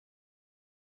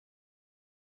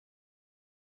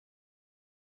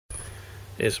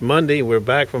It's Monday. We're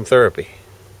back from therapy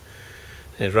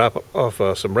and drop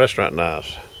off some restaurant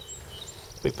knives.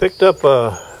 We picked up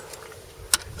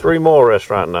 3 more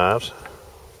restaurant knives,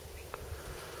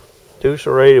 2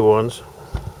 serrated ones,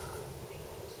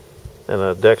 and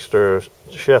a Dexter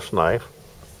chef's knife,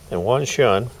 and 1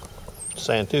 Shun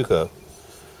Santuco.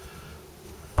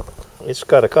 It's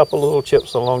got a couple little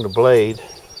chips along the blade,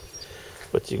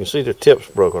 but you can see the tips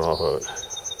broken off of it.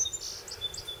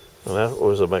 And that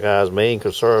was the guy's main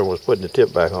concern, was putting the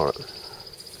tip back on it.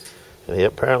 And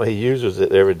apparently he uses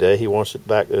it every day. He wants it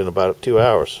back in about 2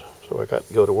 hours. So I got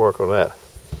to go to work on that.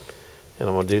 And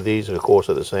I'm going to do these, of course,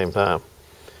 at the same time.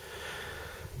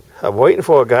 I'm waiting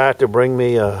for a guy to bring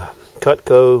me a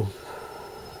Cutco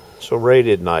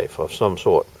serrated knife of some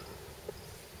sort.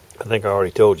 I think I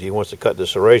already told you he wants to cut the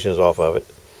serrations off of it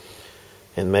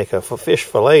and make a fish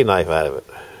fillet knife out of it.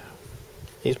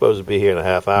 He's supposed to be here in a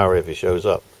half hour if he shows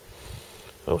up.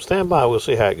 So stand by, we'll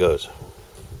see how it goes.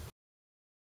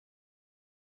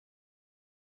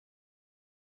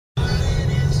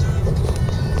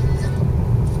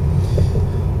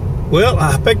 Well,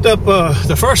 I picked up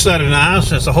the first set of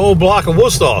knives. It's a whole block of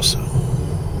Wusthofs.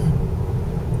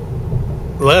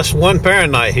 Less 1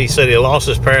 paring knife. He said he lost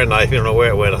his paring knife. You don't know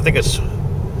where it went. I think it's,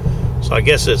 so I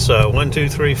guess it's 1, 2,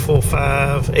 3, 4,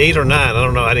 5, 8 or 9. I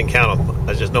don't know. I didn't count them.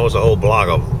 I just know it's a whole block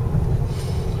of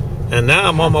them. And now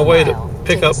I'm on my way to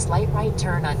pick up a slight right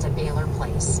turn onto Baylor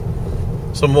Place.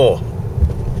 Some more.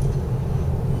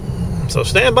 So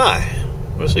stand by.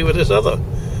 We'll see what this other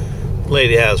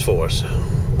lady has for us.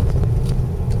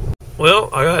 Well,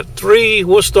 I got 3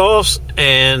 Wusthofs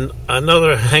and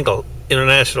another Henckle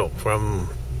International from,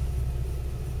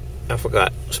 I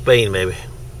forgot, Spain maybe.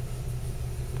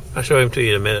 I'll show him to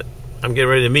you in a minute. I'm getting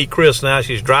ready to meet Chris now.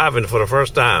 She's driving for the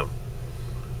first time.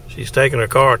 She's taking her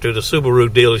car to the Subaru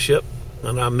dealership,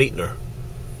 and I'm meeting her.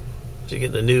 She's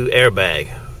getting a new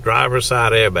airbag, driver's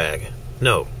side airbag.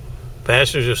 No,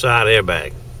 passenger side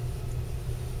airbag.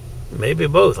 Maybe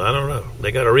both, I don't know.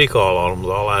 They got a recall on them, is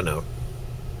all I know.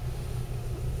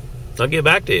 I'll get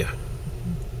back to you.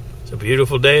 It's a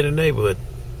beautiful day in the neighborhood.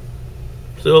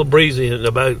 Still breezy and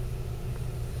about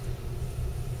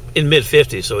in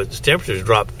mid-50s, so its temperature's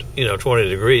dropped, 20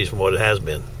 degrees from what it has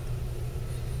been.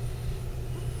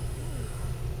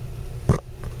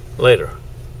 Later.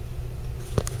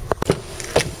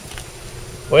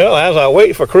 Well, as I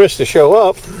wait for Chris to show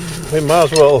up, we might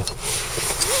as well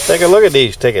take a look at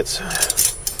these tickets.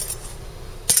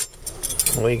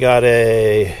 We got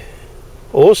a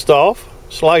Wusthof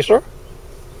slicer.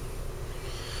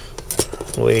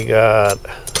 We got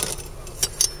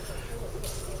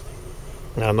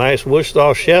a nice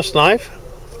Wusthof chef's knife.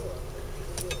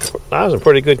 That was in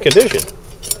pretty good condition.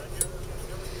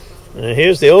 And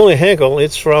here's the only Henckle.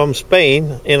 It's from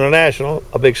Spain International,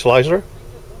 a big slicer.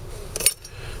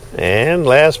 And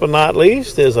last but not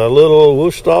least is a little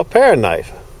Wusthof paring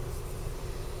knife.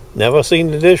 Never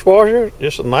seen the dishwasher.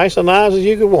 Just as nice and nice as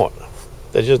you could want.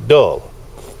 They're just dull.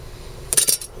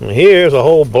 And here's a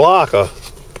whole block of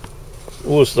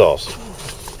Wusthofs.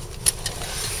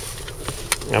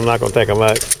 I'm not going to take them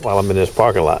out while I'm in this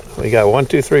parking lot. We got 1,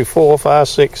 2, 3, 4, 5,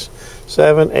 6,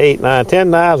 7, 8, 9, 10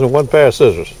 knives and 1 pair of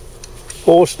scissors.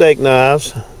 4 steak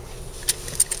knives.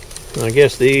 I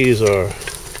guess these are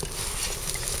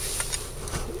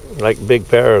like big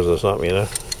pears or something, And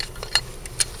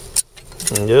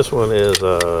this one is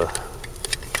a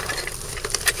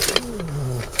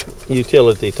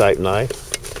utility type knife.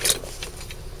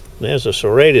 There's a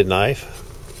serrated knife.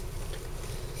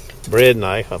 Bread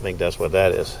knife, I think that's what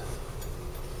that is.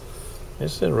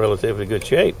 It's in relatively good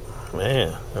shape.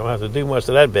 Man, I don't have to do much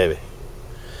to that baby.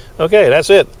 Okay, that's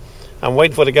it. I'm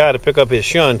waiting for the guy to pick up his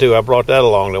Shun too. I brought that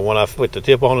along, the one I put the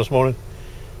tip on this morning.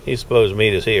 He's supposed to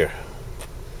meet us here.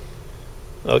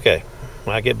 Okay,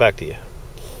 I'll get back to you.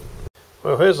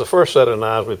 Well, here's the first set of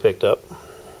knives we picked up.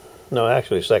 No,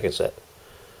 actually, second set.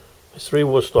 It's 3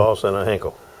 Wusthofs and a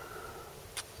Henckle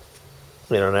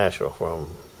International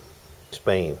from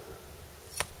Spain.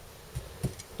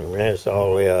 And that's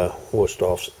all the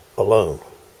Wusthofs alone.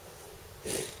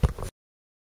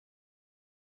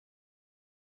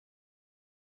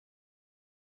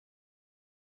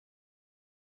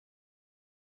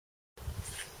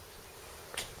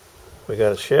 We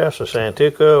got a chef's, a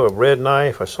Santuco, a bread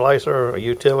knife, a slicer, a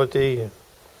utility,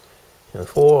 and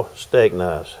 4 steak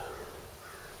knives.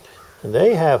 And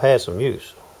they have had some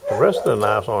use. The rest of the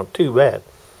knives aren't too bad.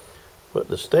 But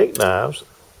the steak knives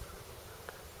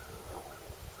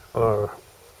are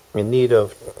in need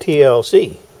of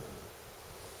TLC.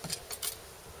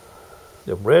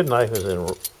 The bread knife is in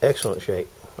excellent shape.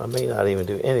 I may not even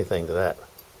do anything to that.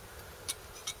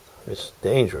 It's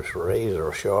dangerous,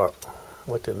 razor sharp.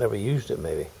 Like they never used it,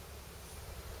 maybe.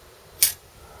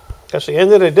 That's the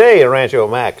end of the day at Rancho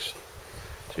Max.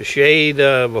 It's a shade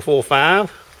before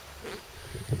 5.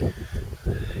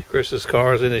 Chris's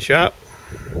car's in the shop.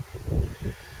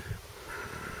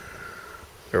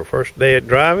 Her first day at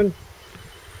driving.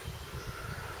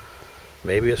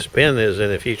 Maybe a spin is in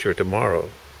the future tomorrow.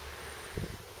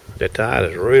 The tide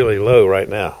is really low right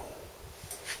now.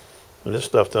 And this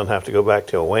stuff doesn't have to go back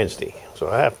till Wednesday. So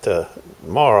I have to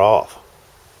tomorrow off.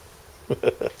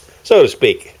 So to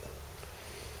speak.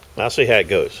 I'll see how it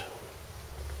goes.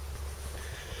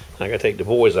 I gotta take the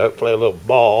boys out, play a little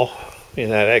ball. You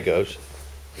know how that goes.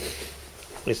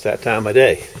 It's that time of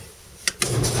day.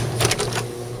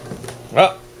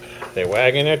 Oh, they're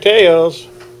wagging their tails.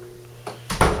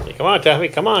 Hey, come on, Taffy,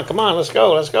 come on, let's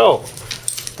go. Look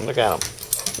at them.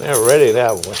 They're ready to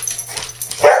have one.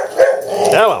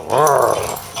 Tell them.